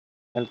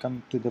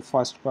Welcome to the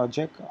first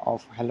project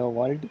of Hello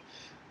World.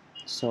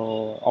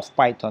 So of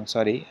Python,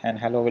 sorry, and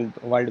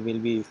World will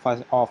be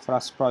first our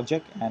first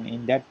project, and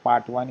in that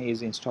part one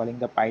is installing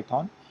the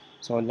Python.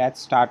 So let's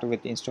start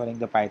with installing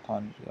the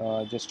Python.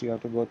 Just you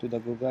have to go to the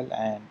Google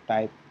and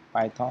type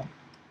Python,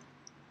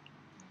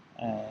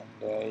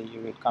 and you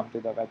will come to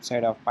the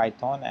website of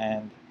Python,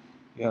 and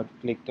you have to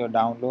click to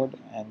download,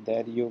 and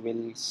there you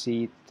will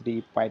see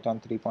 3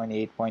 Python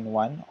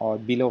 3.8.1 or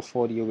below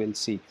 4. You will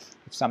see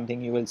if something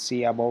you will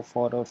see above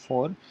 4 or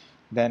 4,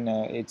 then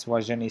its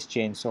version is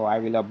changed, so I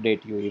will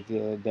update you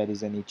if there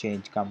is any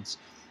change comes.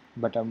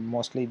 But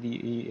mostly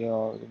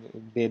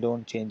they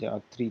don't change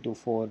 3 to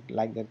 4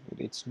 like that.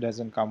 It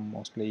doesn't come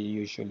mostly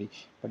usually,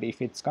 but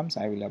if it comes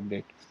I will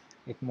update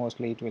it.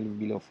 Mostly it will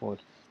be below 4.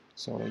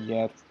 So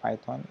here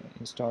Python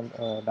install,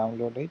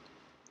 download it,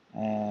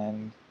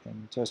 and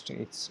just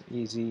it's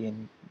easy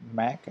in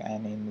Mac,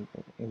 and in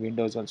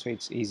Windows also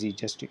it's easy.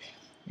 Just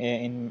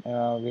in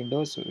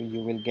Windows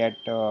you will get,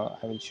 I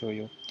will show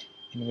you.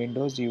 In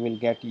Windows you will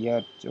get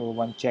here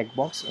one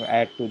checkbox,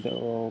 add to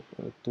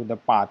the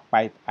path,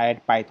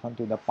 add Python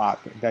to the path.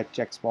 That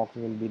checkbox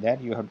will be there.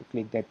 You have to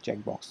click that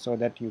checkbox so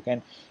that you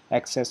can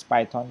access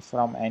Python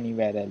from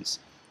anywhere else.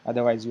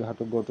 Otherwise you have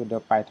to go to the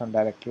Python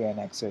directory and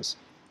access.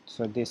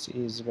 So this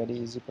is very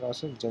easy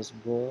process. Just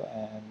go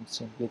and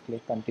simply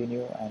click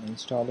continue and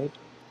install it,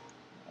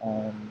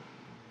 and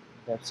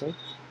that's it.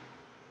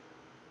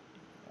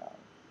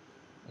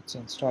 It's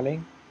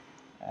installing,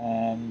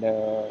 and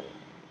in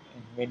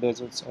Windows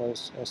it's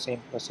also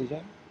same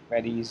procedure,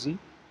 very easy.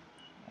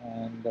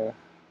 And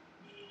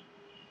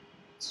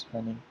it's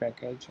running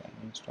package and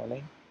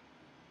installing.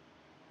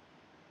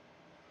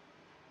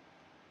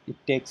 It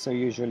takes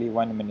usually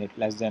 1 minute,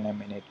 less than a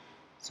minute.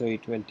 So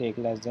it will take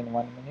less than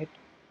 1 minute,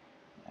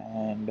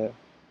 and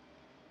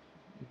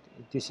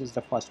this is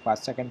the first part.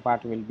 Second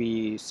part will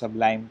be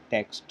Sublime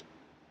text,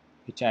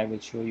 which I will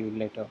show you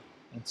later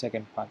in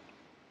second part.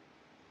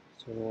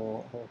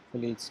 So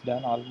hopefully it's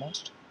done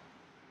almost.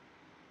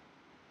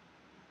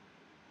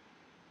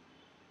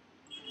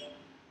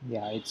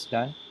 Yeah, it's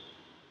done.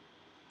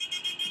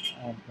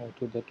 And go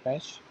to the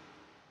trash.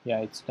 Yeah,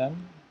 it's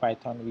done.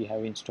 Python we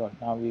have installed.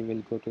 Now we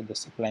will go to the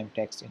Sublime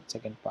text in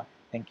second part.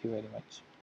 Thank you very much.